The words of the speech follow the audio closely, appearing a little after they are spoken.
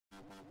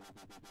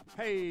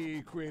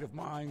Hey, creative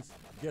minds.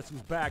 Guess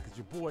who's back? It's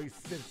your boy,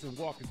 Citizen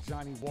Walker,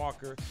 Johnny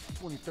Walker,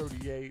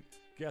 2038.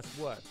 Guess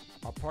what?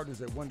 Our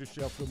partners at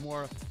Wondershare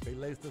Filmora, they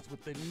laced us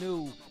with the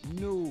new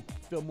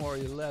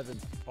Filmora 11.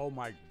 Oh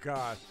my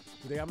gosh.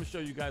 Today I'm gonna show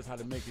you guys how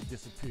to make it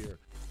disappear.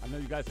 I know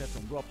you guys had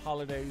some rough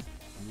holidays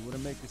and you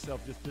wanna make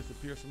yourself just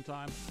disappear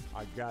sometime.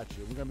 I got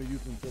you. We're gonna be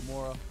using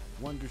Filmora,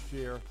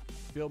 Wondershare,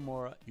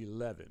 Filmora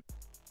 11.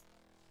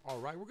 All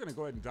right, we're gonna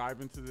go ahead and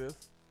dive into this.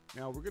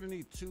 Now we're gonna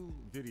need two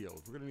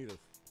videos. We're gonna need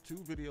two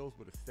videos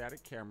with a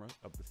static camera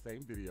of the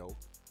same video,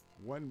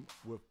 one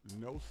with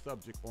no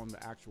subject on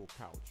the actual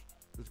couch.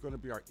 This is gonna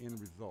be our end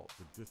result,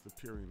 the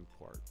disappearing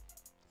part.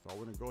 So I'm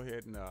gonna go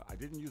ahead and, I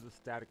didn't use a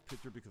static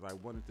picture because I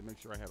wanted to make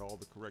sure I had all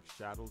the correct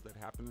shadows that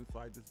happen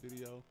inside this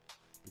video,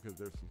 because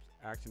there's some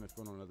action that's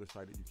going on the other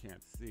side that you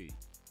can't see.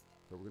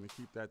 So we're gonna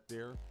keep that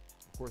there.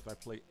 Of course, I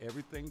play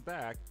everything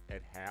back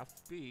at half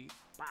speed.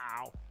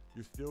 Wow!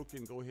 You still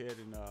can go ahead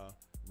and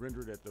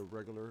render it at the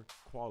regular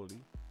quality.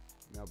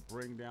 Now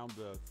bring down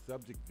the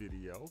subject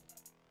video.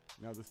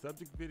 Now the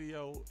subject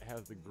video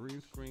has the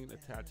green screen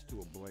attached to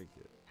a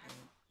blanket.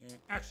 And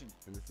action!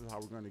 And this is how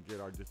we're going to get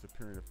our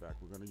disappearing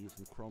effect. We're going to use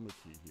some chroma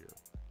key here.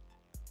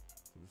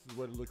 So this is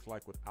what it looks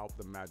like without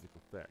the magic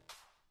effect.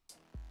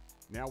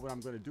 Now what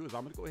I'm going to do is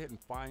I'm going to go ahead and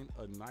find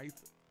a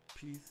nice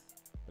piece,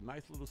 a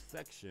nice little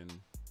section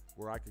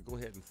where I could go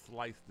ahead and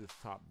slice this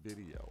top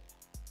video.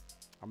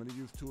 I'm going to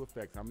use two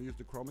effects. I'm going to use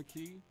the chroma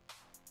key,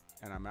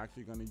 and I'm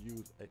actually going to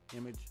use an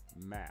image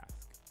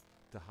mask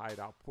to hide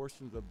out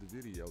portions of the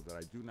video that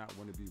I do not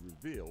want to be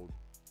revealed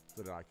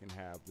so that I can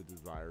have the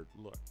desired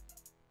look.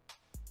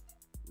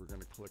 We're going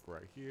to click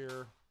right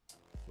here,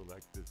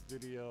 select this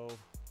video.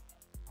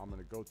 I'm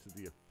going to go to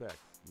the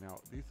effects. Now,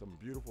 these are some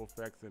beautiful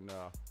effects in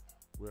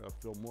we're a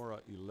Filmora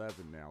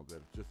 11 now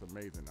that's just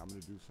amazing. I'm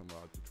going to do some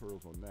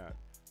tutorials on that.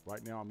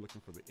 Right now, I'm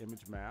looking for the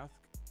image mask.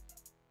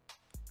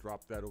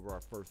 Drop that over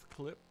our first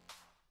clip,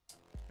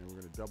 and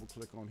we're going to double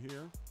click on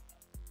here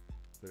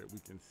so that we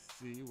can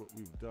see what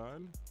we've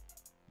done.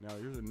 Now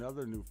here's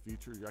another new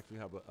feature. You actually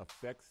have an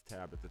effects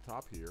tab at the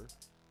top here.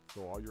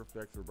 So all your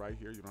effects are right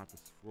here. You don't have to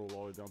scroll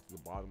all the way down to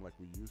the bottom like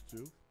we used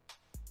to.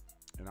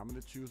 And I'm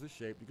going to choose a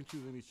shape. You can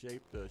choose any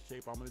shape. The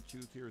shape I'm going to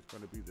choose here is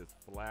going to be this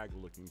flag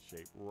looking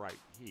shape right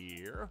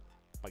here.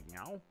 Like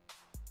now.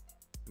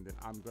 And then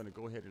I'm going to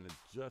go ahead and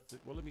adjust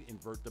it. Well, let me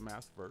invert the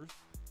mask first.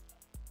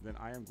 Then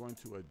I am going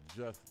to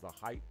adjust the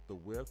height, the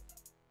width,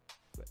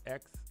 the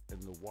X and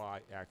the Y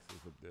axis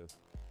of this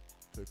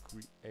to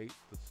create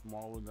the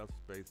small enough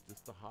space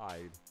just to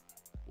hide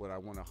what I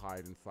want to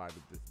hide inside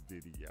of this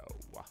video.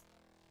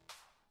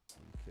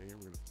 Okay,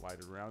 we're going to slide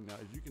it around. Now,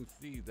 as you can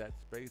see, that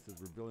space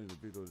is revealing the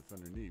video that's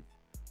underneath,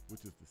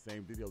 which is the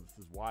same video.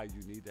 This is why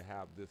you need to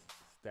have this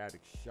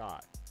static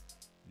shot.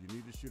 You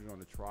need to shoot it on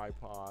a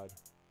tripod.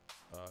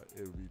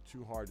 It would be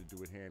too hard to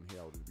do it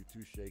handheld. It would be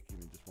too shaky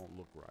and it just won't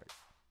look right.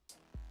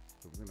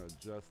 So we're going to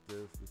adjust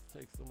this. This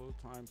takes a little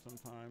time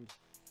sometimes.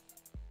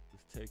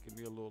 It's taking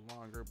me a little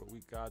longer, but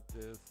we got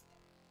this.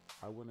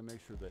 I want to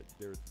make sure that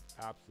there's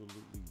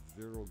absolutely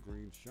zero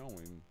green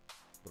showing,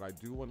 but I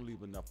do want to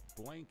leave enough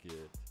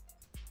blanket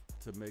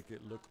to make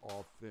it look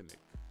authentic.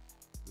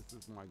 This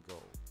is my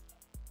goal.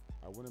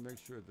 I want to make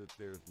sure that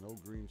there's no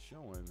green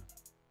showing,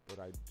 but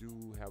I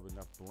do have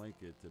enough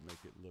blanket to make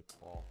it look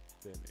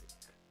authentic.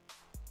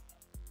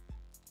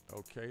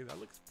 Okay, that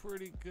looks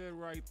pretty good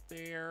right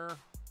there.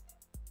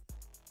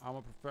 I'm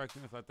a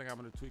perfectionist. I think I'm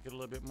going to tweak it a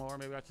little bit more.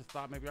 Maybe I should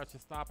stop. Maybe I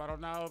should stop. I don't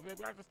know.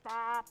 Maybe I should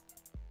stop.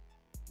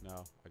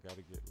 No, I got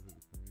to get rid of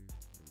the green.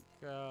 There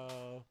we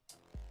go.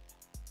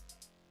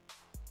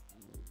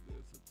 Move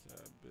this a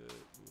tad bit.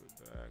 Move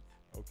it back.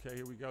 Okay,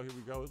 here we go. Here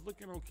we go. It's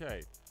looking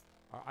okay.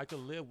 I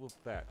can live with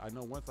that. I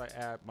know once I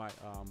add my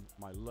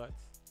my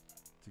LUTs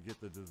to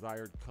get the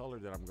desired color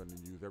that I'm going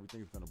to use,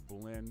 everything's going to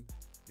blend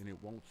and it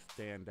won't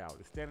stand out.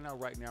 It's standing out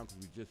right now because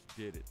we just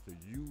did it, so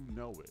you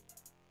know it.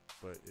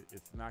 But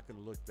it's not going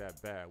to look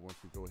that bad once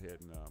we go ahead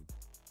and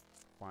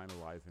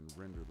finalize and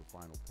render the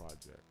final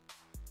project.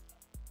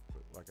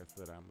 But like I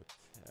said, I'm a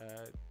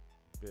tad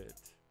bit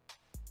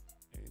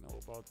anal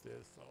about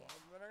this, so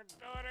I'm going to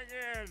do it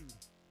again.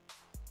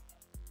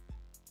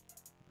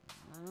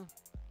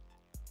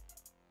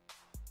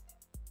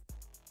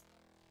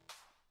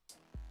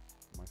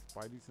 My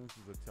spidey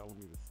senses are telling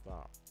me to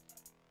stop.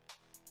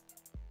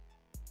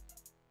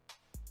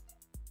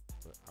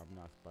 But I'm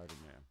not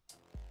Spider-Man.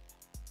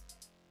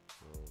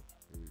 So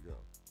here we go.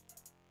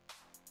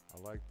 I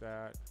like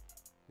that.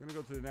 We're gonna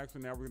go to the next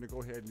one now. We're gonna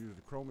go ahead and use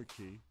the chroma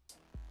key.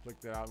 Click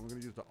that out. We're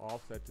gonna use the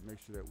offset to make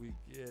sure that we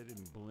get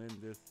and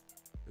blend this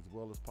as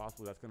well as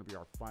possible. That's gonna be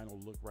our final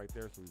look right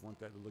there. So we want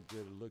that to look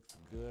good. It looks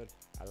good.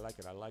 I like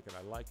it, I like it,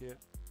 I like it.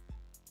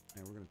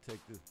 And we're gonna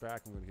take this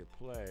back and we're gonna hit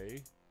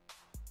play.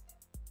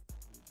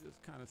 And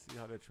just kind of see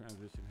how that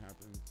transition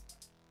happens.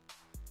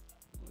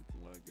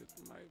 Looking like it's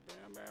nice.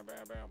 Bam, bam,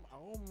 bam, bam.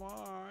 Oh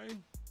my.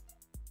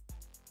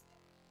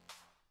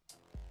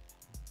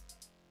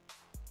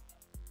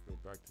 Go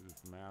back to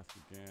this mask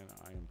again.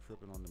 I am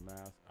tripping on the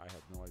mask. I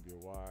have no idea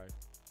why.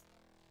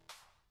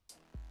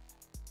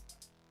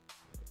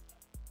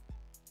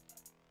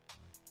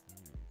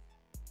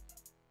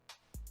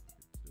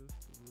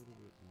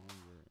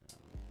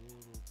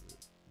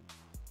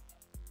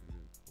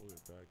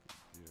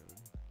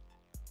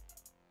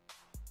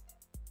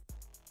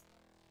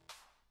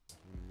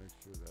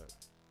 sure that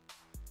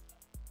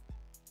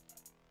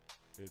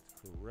it's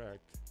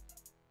correct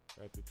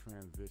at the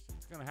transition.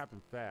 It's gonna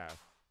happen fast,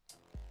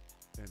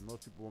 and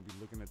most people won't be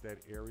looking at that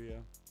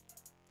area,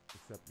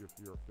 except if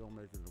you're a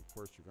filmmaker, and of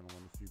course you're gonna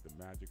want to see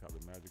the magic, how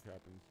the magic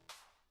happens.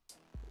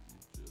 But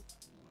you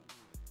just want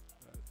it.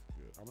 That's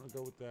good. I'm gonna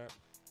go with that.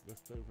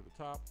 Let's start for the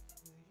top.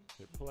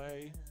 Hit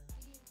play.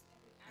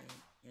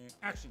 And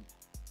action.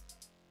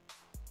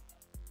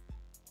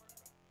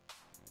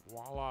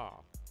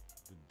 Voila,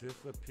 the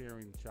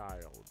disappearing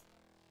child.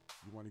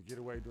 You want to get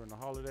away during the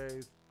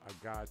holidays? I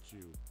got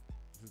you.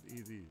 This is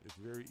easy. It's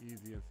very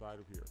easy inside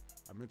of here.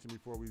 I mentioned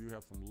before we do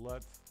have some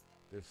LUTs.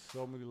 There's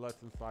so many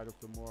LUTs inside of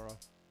Filmora.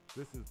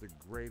 This is the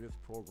greatest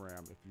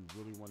program if you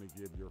really want to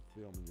give your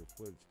film and your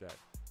footage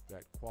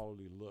that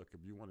quality look.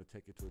 If you want to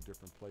take it to a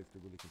different place to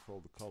really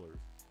control the colors,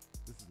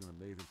 this is an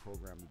amazing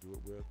program to do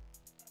it with.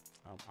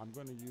 I'm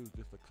going to use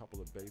just a couple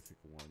of basic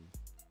ones.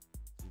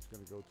 I'm just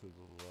going to go to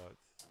the LUTs.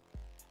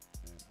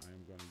 And I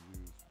am going to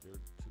use their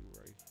two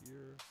right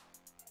here.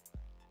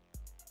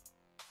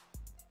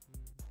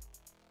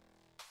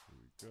 Here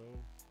we go.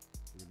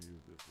 We're going to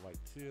use this light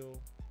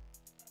teal.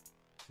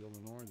 Teal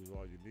and orange is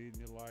all you need in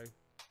your life.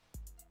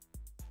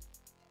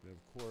 Then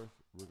of course,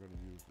 we're going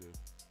to use this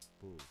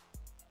blue.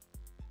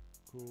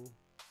 Cool.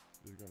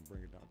 This is going to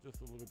bring it down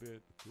just a little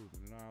bit,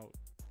 smoothing it out.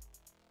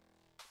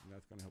 And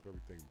that's going to help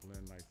everything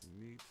blend nice and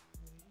neat.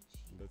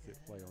 And let's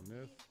hit play on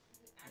this.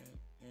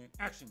 And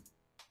action.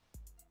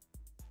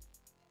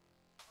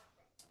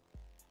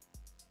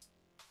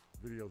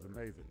 Video's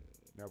amazing.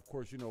 Now, of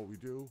course, you know what we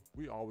do.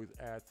 We always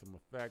add some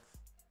effects,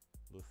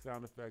 little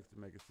sound effects to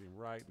make it seem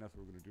right. And that's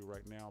what we're going to do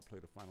right now. I'll play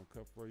the final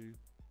cut for you.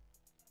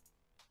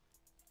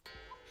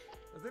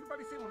 Has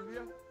anybody seen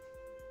Olivia?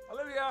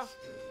 Olivia!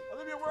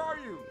 Olivia, where are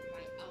you?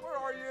 Where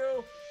are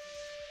you?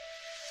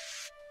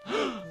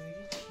 Where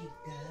did she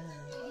go?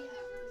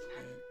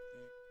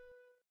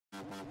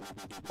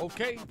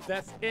 Okay,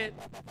 that's it.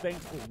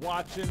 Thanks for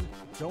watching.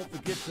 Don't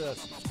forget to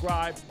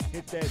subscribe,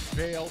 hit that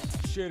bell,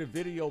 share the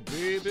video,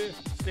 baby.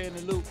 Stay in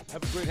the loop.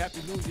 Have a great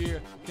Happy New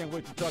Year. Can't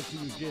wait to talk to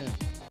you again.